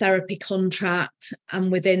a therapy contract.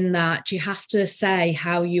 And within that, you have to say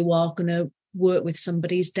how you are going to work with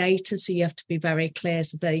somebody's data. So you have to be very clear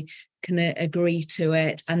so they can agree to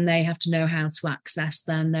it, and they have to know how to access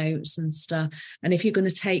their notes and stuff. And if you're going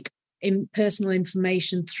to take personal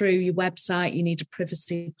information through your website, you need a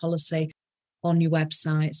privacy policy on your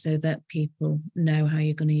website so that people know how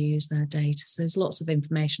you're going to use their data. So there's lots of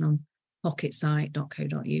information on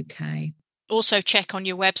pocketsite.co.uk. Also check on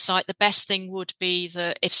your website. The best thing would be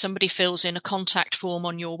that if somebody fills in a contact form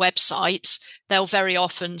on your website, they'll very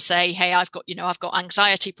often say, hey, I've got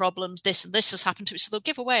anxiety problems, this and this has happened to me. So they'll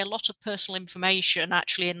give away a lot of personal information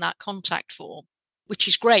actually in that contact form, which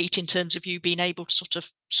is great in terms of you being able to sort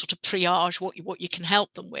of triage what you can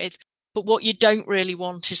help them with. But what you don't really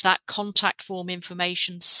want is that contact form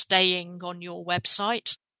information staying on your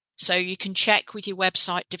website. So you can check with your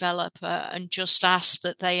website developer and just ask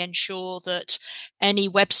that they ensure that any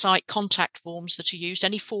website contact forms that are used,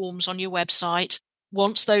 any forms on your website,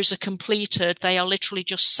 once those are completed, they are literally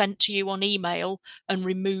just sent to you on email and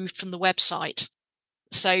removed from the website.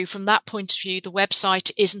 So from that point of view, the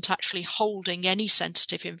website isn't actually holding any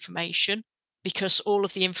sensitive information because all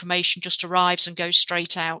of the information just arrives and goes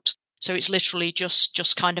straight out. So it's literally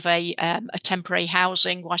just kind of a temporary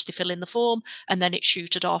housing whilst they fill in the form, and then it's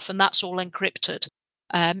shooted off, and that's all encrypted.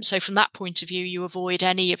 So from that point of view, you avoid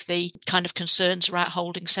any of the kind of concerns about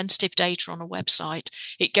holding sensitive data on a website.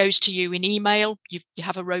 It goes to you in email. You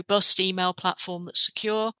have a robust email platform that's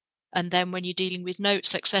secure. And then when you're dealing with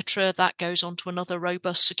notes, etc., that goes onto another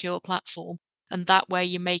robust, secure platform. And that way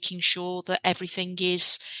you're making sure that everything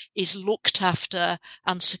is looked after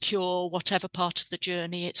and secure, whatever part of the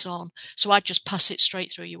journey it's on. So I'd just pass it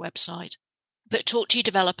straight through your website. But talk to your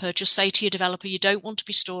developer. Just say to your developer, you don't want to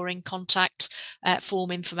be storing contact form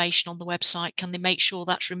information on the website. Can they make sure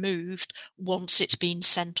that's removed once it's been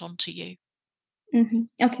sent on to you? Mm-hmm.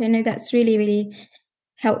 Okay, no, that's really, really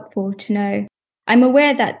helpful to know. I'm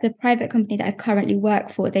aware that the private company that I currently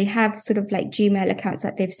work for, they have sort of like Gmail accounts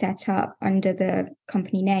that they've set up under the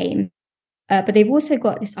company name. But they've also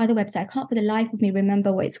got this other website. I can't for the life of me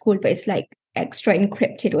remember what it's called, but it's like extra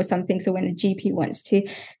encrypted or something. So when the GP wants to.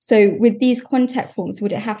 So with these contact forms,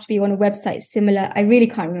 would it have to be on a website similar? I really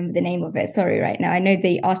can't remember the name of it. Sorry, right now. I know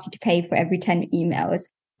they ask you to pay for every 10 emails,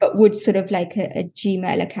 but would sort of like a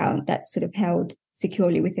Gmail account that's sort of held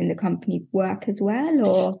securely within the company work as well,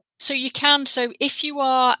 or? So you can. So if you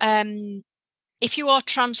are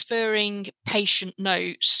transferring patient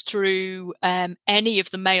notes through any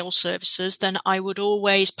of the mail services, then I would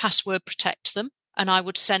always password protect them, and I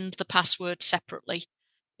would send the password separately.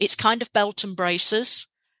 It's kind of belt and braces,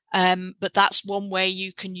 but that's one way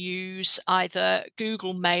you can use either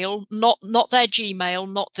Google Mail, not their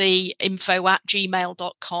Gmail, not the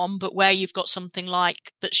info@gmail.com, but where you've got something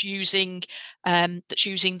like that's using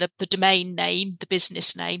the domain name, the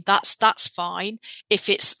business name. That's fine if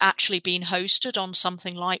it's actually been hosted on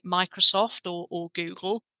something like Microsoft or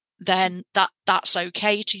Google. Then that's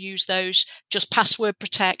okay to use those. Just password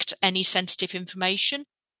protect any sensitive information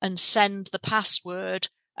and send the password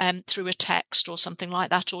through a text or something like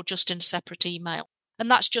that, or just in separate email. And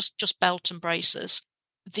that's just belt and braces.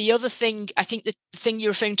 The other thing, I think the thing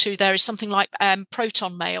you're referring to there is something like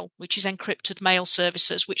Proton Mail, which is encrypted mail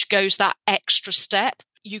services, which goes that extra step.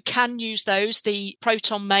 You can use those. The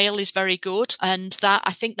Proton Mail is very good, and that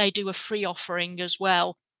I think they do a free offering as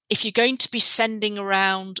well. If you're going to be sending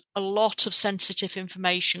around a lot of sensitive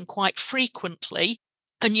information quite frequently,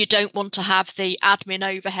 and you don't want to have the admin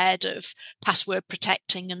overhead of password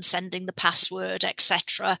protecting and sending the password,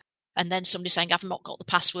 etc., and then somebody saying, I've not got the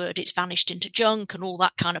password, it's vanished into junk, and all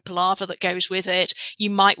that kind of palaver that goes with it, you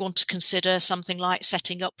might want to consider something like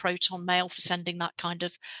setting up Proton Mail for sending that kind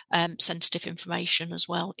of sensitive information as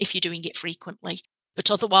well, if you're doing it frequently.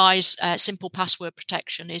 But otherwise, simple password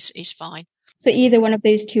protection is fine. So either one of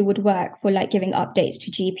those two would work for like giving updates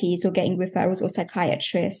to GPs or getting referrals or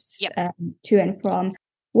psychiatrists. Yep. To and from.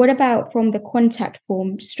 What about from the contact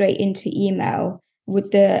form straight into email?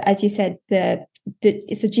 Would as you said,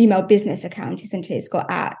 it's a Gmail business account, isn't it? It's got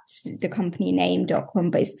the company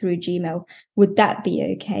name.com, but it's through Gmail. Would that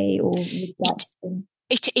be okay? Or would that...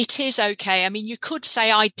 It is okay. I mean, you could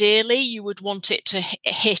say ideally you would want it to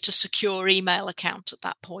hit a secure email account at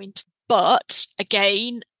that point. But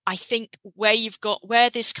again, I think where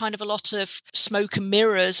there's kind of a lot of smoke and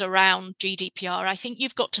mirrors around GDPR, I think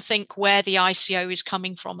you've got to think where the ICO is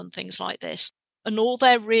coming from and things like this. And all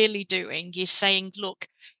they're really doing is saying, look,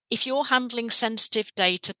 if you're handling sensitive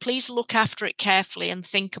data, please look after it carefully and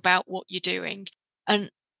think about what you're doing. And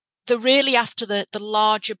they're really after the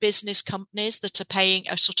larger business companies that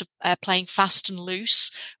are playing fast and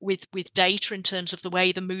loose with data in terms of the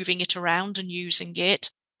way they're moving it around and using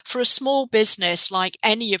it. For a small business like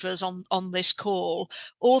any of us on this call,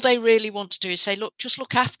 all they really want to do is say, look, just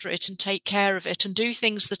look after it and take care of it and do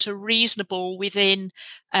things that are reasonable within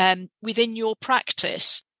your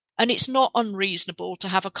practice. And it's not unreasonable to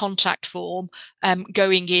have a contact form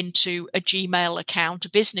going into a Gmail account, a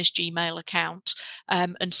business Gmail account,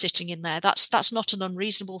 and sitting in there. That's not an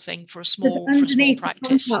unreasonable thing for a small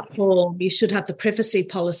practice. The contact form, you should have the privacy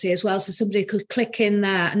policy as well, so somebody could click in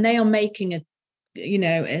there, and they are making an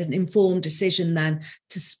informed decision then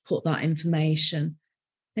to put that information.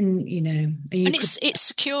 And it's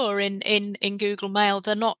secure in Google Mail.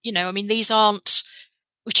 They're not, these aren't.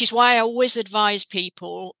 Which is why I always advise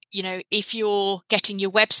people, if you're getting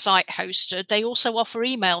your website hosted, they also offer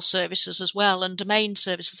email services as well and domain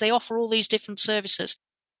services. They offer all these different services.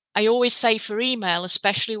 I always say for email,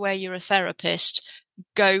 especially where you're a therapist,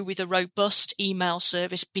 go with a robust email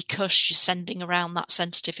service because you're sending around that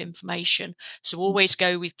sensitive information. So always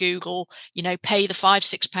go with Google, pay the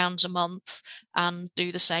 £5-6 a month, and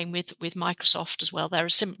do the same with Microsoft as well. They're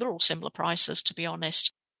all similar prices, to be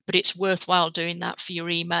honest. But it's worthwhile doing that for your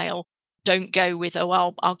email. Don't go with,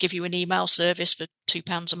 I'll give you an email service for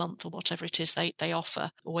 £2 a month or whatever it is they offer.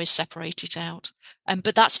 Always separate it out.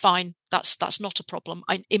 But that's fine. That's not a problem.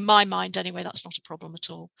 In my mind, anyway, that's not a problem at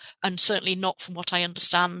all. And certainly not from what I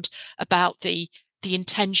understand about the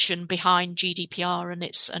intention behind GDPR and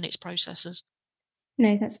its processes.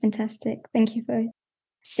 No, that's fantastic. Thank you both.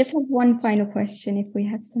 Just have one final question if we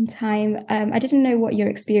have some time. I didn't know what your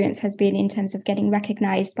experience has been in terms of getting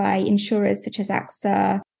recognised by insurers such as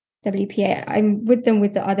AXA, WPA. I'm with them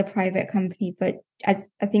with the other private company, but as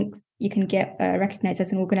I think you can get recognised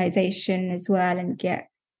as an organisation as well and get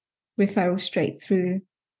referrals straight through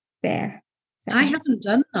there. I haven't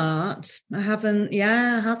done that. I haven't.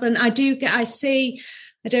 I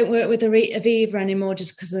don't work with Aviva anymore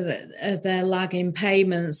just because of their lagging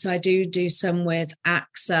payments. So I do some with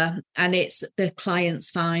AXA, and it's the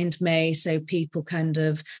clients find me. So people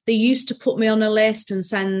they used to put me on a list and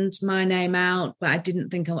send my name out, but I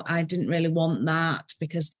didn't really want that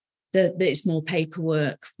because it's more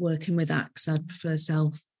paperwork working with AXA. I'd prefer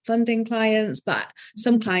self-funding clients, but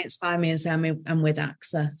some clients find me and say I'm with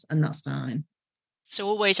AXA, and that's fine. So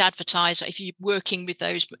always advertise, if you're working with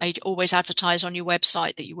those, always advertise on your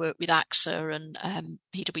website that you work with AXA and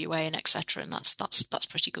PWA and etc. And that's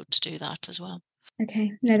pretty good to do that as well.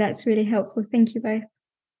 Okay, no, that's really helpful. Thank you both.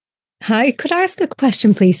 Hi, could I ask a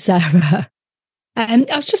question, please, Sarah? I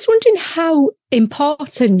was just wondering how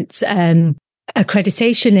important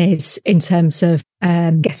accreditation is in terms of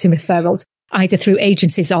getting referrals, either through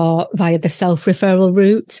agencies or via the self-referral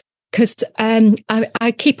route. Because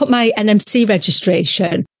I keep up my NMC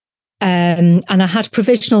registration and I had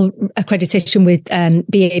provisional accreditation with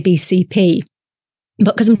BABCP.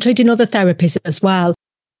 But because I'm trading other therapies as well,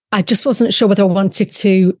 I just wasn't sure whether I wanted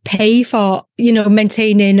to pay for,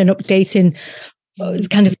 maintaining and updating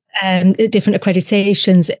kind of different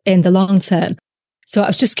accreditations in the long term. So I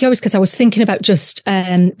was just curious because I was thinking about just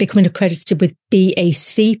becoming accredited with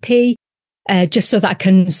BACP. Just so that I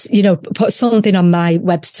can, put something on my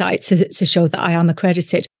website to show that I am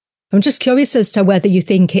accredited. I'm just curious as to whether you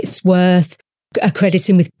think it's worth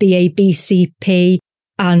accrediting with BABCP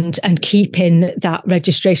and keeping that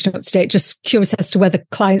registration up to date. Just curious as to whether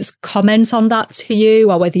clients comment on that to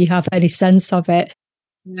you or whether you have any sense of it.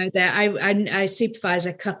 No, I supervise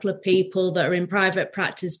a couple of people that are in private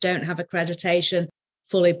practice, don't have accreditation,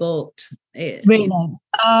 fully booked. Really?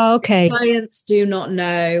 Oh, okay. Clients do not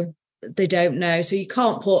know. They don't know. So you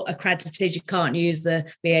can't put accredited, you can't use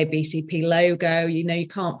the BABCP logo, you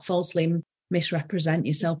can't falsely misrepresent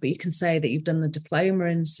yourself, but you can say that you've done the diploma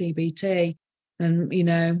in CBT. And,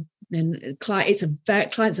 and clients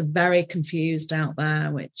are very confused out there,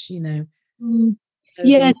 which,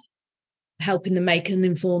 yes, helping them make an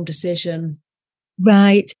informed decision.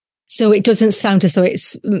 Right. So it doesn't sound as though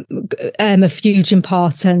it's of huge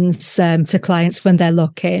importance to clients when they're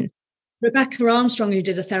looking. Rebecca Armstrong, who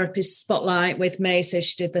did a therapist spotlight with me, so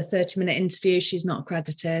she did the 30-minute interview. She's not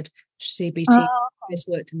accredited. CBT has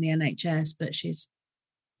worked in the NHS, but she's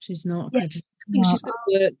not accredited. I think she's going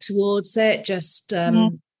to work towards it. Just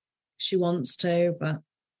she wants to, but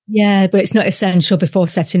but it's not essential before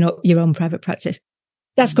setting up your own private practice.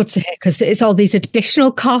 That's good to hear because it's all these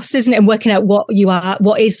additional costs, isn't it? And working out what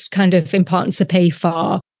is kind of important to pay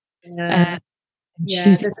for.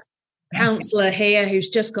 There's a counsellor here who's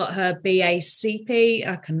just got her BACP.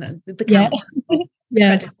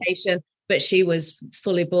 Accreditation, but she was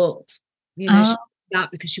fully booked. She did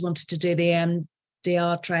that because she wanted to do the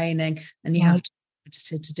MDR training, and you have to be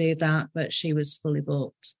accredited to do that. But she was fully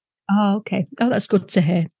booked. Oh, okay. Oh, that's good to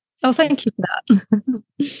hear. Oh, thank you for that.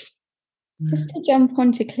 Just to jump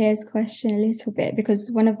onto Claire's question a little bit, because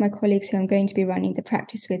one of my colleagues who I'm going to be running the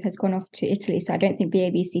practice with has gone off to Italy, so I don't think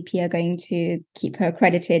BABCP are going to keep her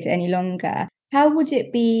accredited any longer. How would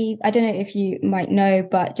it be? I don't know if you might know,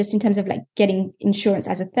 but just in terms of like getting insurance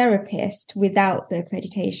as a therapist without the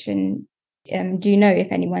accreditation, do you know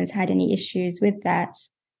if anyone's had any issues with that?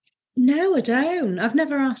 No, I don't. I've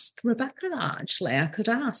never asked Rebecca that, actually. I could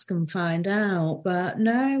ask and find out, but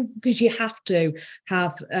no, because you have to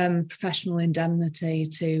have professional indemnity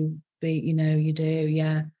to be, you do,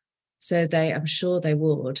 yeah. So I'm sure they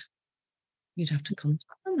would. You'd have to contact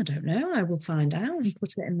them. I don't know. I will find out and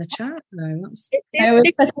put it in the chat. No,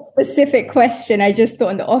 it was such a specific question. I just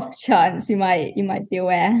thought on the off chance you might be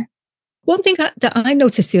aware. One thing that I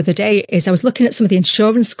noticed the other day is I was looking at some of the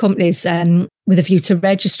insurance companies with a view to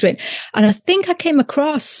registering, and I think I came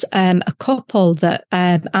across a couple that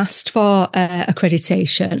asked for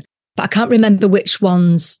accreditation, but I can't remember which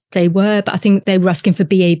ones they were, but I think they were asking for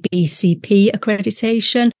BABCP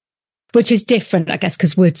accreditation, which is different, I guess,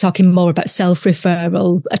 because we're talking more about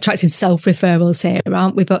self-referral, attracting self-referrals here,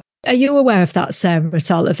 aren't we? But are you aware of that, Sarah,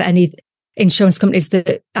 at all, of any insurance companies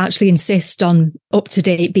that actually insist on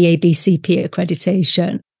up-to-date BABCP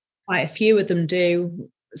accreditation? Quite a few of them do.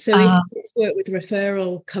 So if it's work with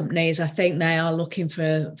referral companies, I think they are looking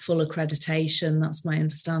for full accreditation. That's my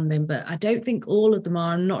understanding. But I don't think all of them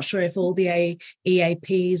are. I'm not sure if all the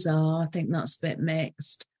EAPs are. I think that's a bit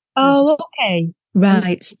mixed. Oh, okay.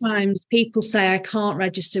 Right. Sometimes people say I can't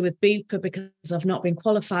register with Bupa because I've not been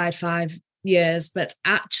qualified 5 years. But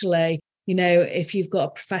actually, if you've got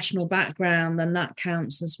a professional background, then that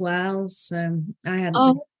counts as well. So I had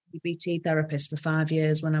a BT therapist for 5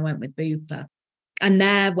 years when I went with Bupa. And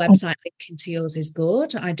their website linking to yours is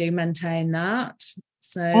good. I do maintain that.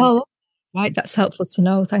 So, right, that's helpful to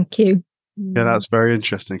know. Thank you. Yeah, that's very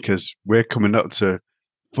interesting because we're coming up to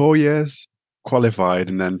 4 years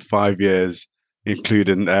qualified and then 5 years,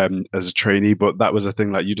 including as a trainee. But that was a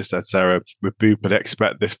thing, like you just said, Sarah, with Bupa, they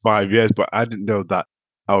expect this 5 years. But I didn't know that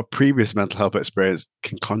our previous mental health experience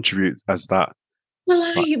can contribute as that. Well,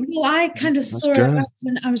 I kind of saw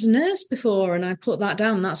it. I was a nurse before, and I put that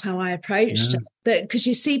down. That's how I approached it. Because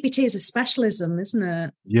your CBT is a specialism, isn't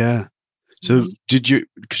it? Yeah. So did you?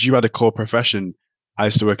 Because you had a core profession. I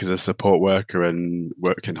used to work as a support worker and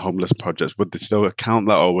work in homeless projects. Would they still count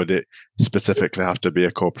that, or would it specifically have to be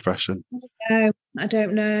a core profession? No, I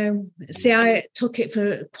don't know. See, I took it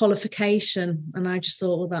for qualification, and I just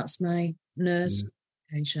thought, well, that's my nurse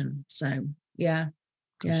qualification. So yeah.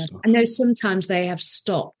 Yeah, I know sometimes they have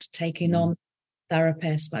stopped taking on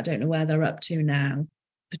therapists, but I don't know where they're up to now.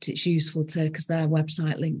 But it's useful because their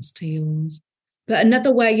website links to yours. But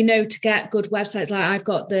another way, to get good websites, like I've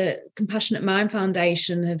got the Compassionate Mind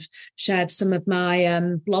Foundation have shared some of my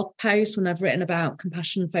blog posts when I've written about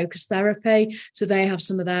compassion-focused therapy. So they have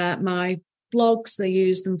some of my blogs. They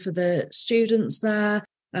use them for the students there.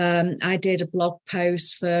 I did a blog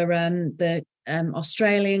post for the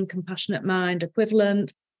Australian Compassionate Mind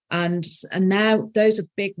equivalent, and now those are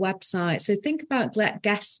big websites. So think about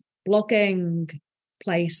guest blogging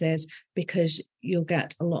places because you'll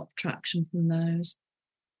get a lot of traction from those.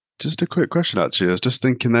 Just a quick question, actually. I was just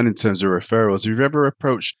thinking then in terms of referrals, have you ever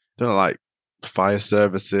approached, like fire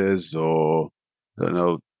services or,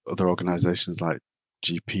 other organizations like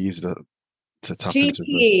GPs to tap into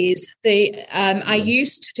GPs? I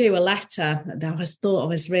used to do a letter that I thought I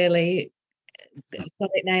was really got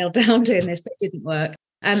it nailed down doing this, but it didn't work.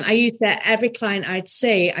 I used to, every client I'd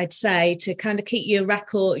say to kind of keep your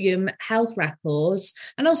health records,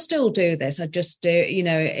 and I'll still do this. I just do,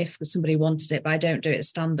 if somebody wanted it, but I don't do it as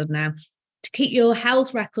standard now. To keep your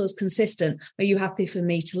health records consistent, are you happy for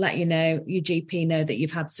me to let your GP know that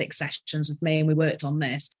you've had 6 sessions with me and we worked on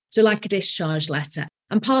this? So like a discharge letter.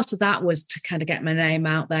 And part of that was to kind of get my name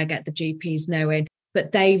out there, get the GPs knowing,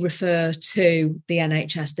 but they refer to the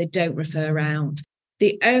NHS. They don't refer out.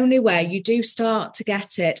 The only way you do start to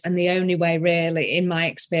get it, and the only way really, in my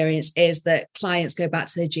experience, is that clients go back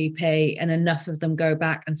to their GP and enough of them go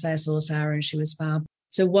back and say, I saw Sarah and she was fab.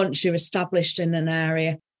 So once you're established in an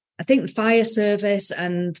area, I think the fire service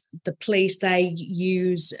and the police, they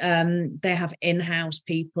have in-house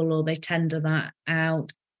people or they tender that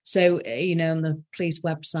out. So, on the police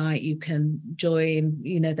website, you can join,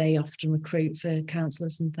 they often recruit for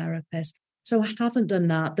counsellors and therapists. So I haven't done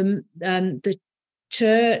that. The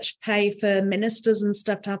church pay for ministers and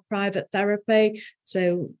stuff to have private therapy.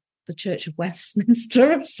 So the Church of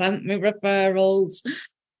Westminster have sent me referrals.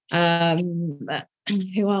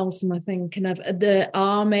 Who else am I thinking of? The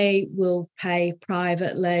army will pay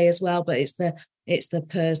privately as well, but it's the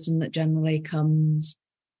person that generally comes.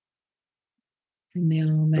 from the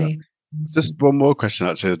army. Just one more question,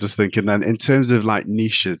 actually. Just thinking then, in terms of like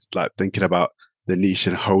niches, like thinking about the niche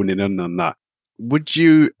and honing in on that, would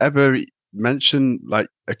you ever mention like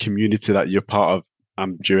a community that you're part of?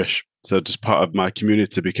 I'm Jewish, so just part of my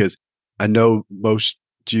community, because I know most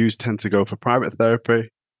Jews tend to go for private therapy.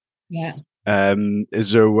 Yeah.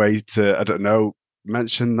 Is there a way to, I don't know,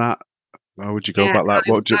 mention that? How would you go about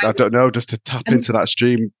that? I don't know, just to tap into that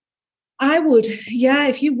stream. I would, yeah,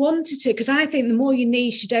 if you wanted to, because I think the more you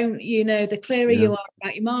niche, the clearer you are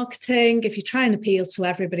about your marketing. If you try and appeal to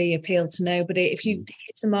everybody, you appeal to nobody. If you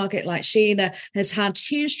hit a market like Sheena has had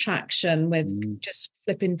huge traction with just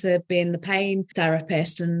flipping to being the pain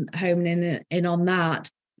therapist and homing in on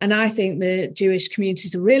that. And I think the Jewish community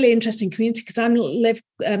is a really interesting community because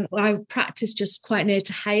I practice just quite near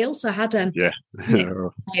to Hale. So I had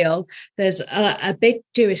Hale. There's a big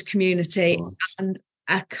Jewish community and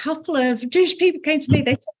a couple of Jewish people came to me.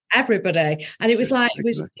 They took everybody, and it was like it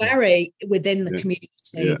was very within the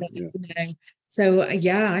community. So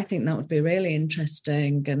I think that would be really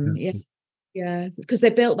interesting, and because they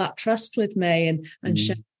built that trust with me and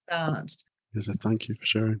shared that. Thank you for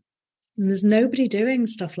sharing. And there's nobody doing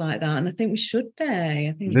stuff like that, and I think we should be.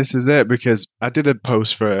 I think this is it, because I did a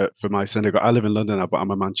post for my synagogue. I live in London now, but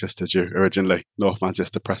I'm a Manchester Jew originally, North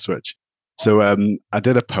Manchester Prestwich. So I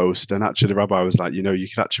did a post, and actually the rabbi was like, you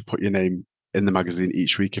could actually put your name in the magazine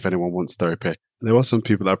each week if anyone wants therapy. And there were some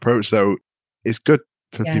people that approached, so it's good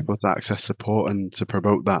for people to access support and to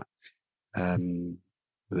promote that within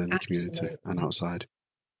the community and outside.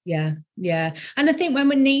 Yeah. And I think when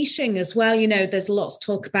we're niching as well, there's lots to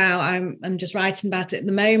talk about. I'm just writing about it at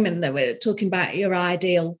the moment, that we're talking about your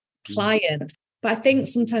ideal client. But I think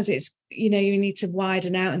sometimes it's, you need to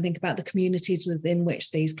widen out and think about the communities within which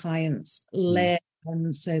these clients live,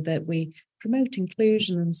 and so that we promote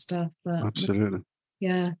inclusion and stuff. But, absolutely.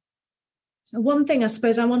 Yeah. One thing I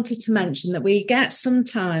suppose I wanted to mention that we get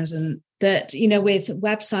sometimes, and that, with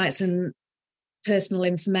websites and personal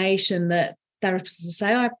information, that therapists will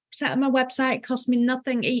say, I set up my website, it costs me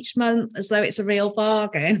nothing each month, as though it's a real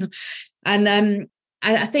bargain. And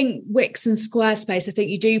I think Wix and Squarespace, I think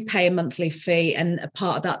you do pay a monthly fee, and a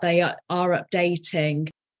part of that they are updating.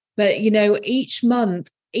 But, each month,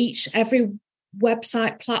 every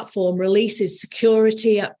website platform releases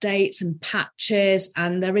security updates and patches,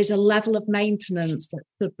 and there is a level of maintenance that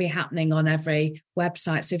should be happening on every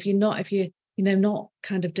website. So if you're not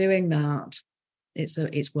kind of doing that,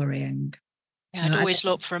 it's worrying. Yeah, I'd always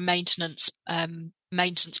look for a maintenance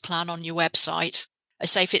plan on your website. I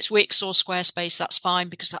say if it's Wix or Squarespace, that's fine,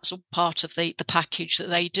 because that's all part of the package that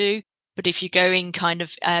they do. But if you're going kind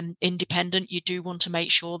of independent, you do want to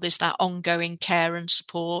make sure there's that ongoing care and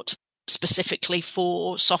support specifically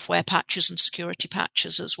for software patches and security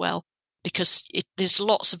patches as well, because there's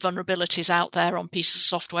lots of vulnerabilities out there on pieces of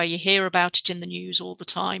software. You hear about it in the news all the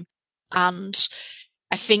time. And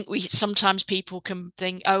I think sometimes people can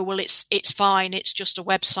think, oh, well, it's fine. It's just a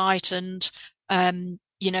website, and,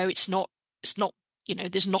 it's not,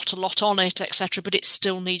 there's not a lot on it, etc., but it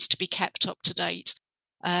still needs to be kept up to date.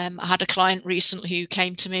 I had a client recently who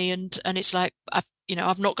came to me and it's like,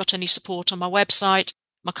 I've not got any support on my website.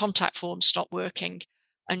 My contact form stopped working,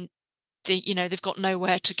 and they've got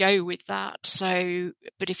nowhere to go with that. So,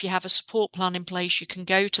 but if you have a support plan in place, you can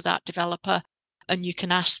go to that developer and you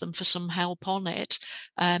can ask them for some help on it.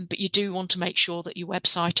 But you do want to make sure that your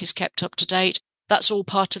website is kept up to date. That's all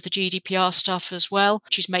part of the GDPR stuff as well,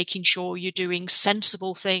 which is making sure you're doing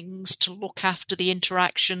sensible things to look after the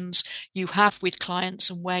interactions you have with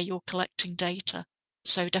clients and where you're collecting data.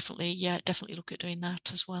 So definitely look at doing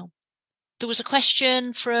that as well. There was a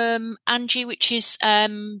question from Angie, which is,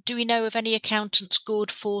 do we know of any accountants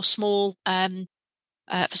good for small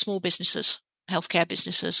businesses, healthcare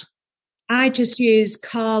businesses? I just use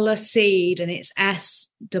Carla Seed, and it's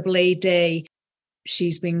SEED.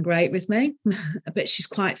 She's been great with me, but she's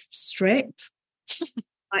quite strict,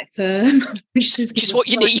 quite firm. Which is what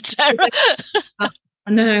you need, Sarah.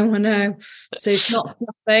 I know. So it's not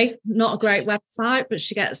fluffy, not a great website, but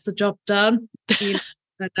she gets the job done.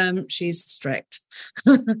 And she's strict.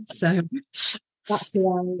 So that's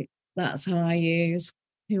how I use.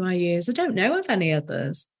 I don't know of any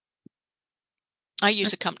others. I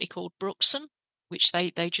use a company called Brookson, which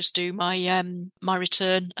they just do my my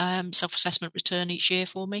return, self-assessment return each year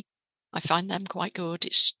for me. I find them quite good.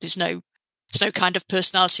 There's no kind of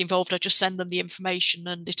personality involved. I just send them the information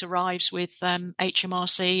and it arrives with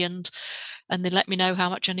HMRC and they let me know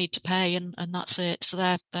how much I need to pay and that's it. So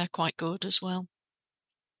they're quite good as well.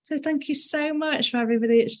 So thank you so much for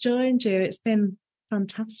everybody that's joined you. It's been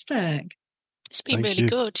fantastic. It's been Thank really you.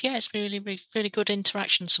 good. Yeah, it's really, really, really good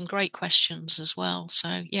interaction. Some great questions as well.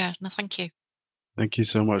 So yeah, no, thank you. Thank you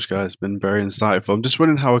so much, guys. It's been very insightful. I'm just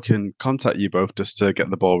wondering how I can contact you both just to get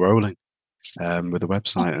the ball rolling with the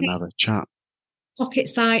website and have a chat.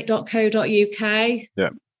 Pocketsite.co.uk. Yeah.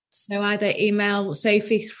 So either email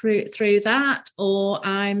Sophie through that, or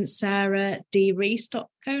I'm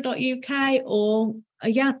sarah.dreese.co.uk, or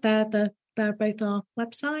they're both our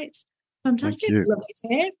websites. Fantastic. Thank you. Lovely to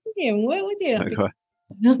hear from you and work with you. Likewise.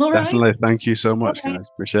 All right. Definitely. Thank you so much, All right.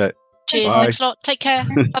 guys. Appreciate it. Cheers. Bye. Thanks a lot. Take care.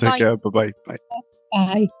 Take Bye-bye. care. Bye-bye. Bye.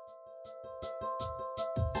 Bye.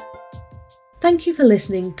 Thank you for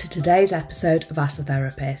listening to today's episode of Ask the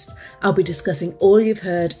Therapist. I'll be discussing all you've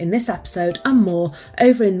heard in this episode and more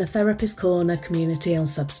over in the Therapist Corner community on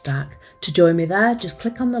Substack. To join me there, just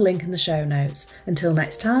click on the link in the show notes. Until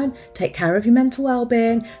next time, take care of your mental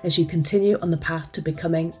well-being as you continue on the path to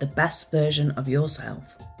becoming the best version of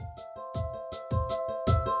yourself.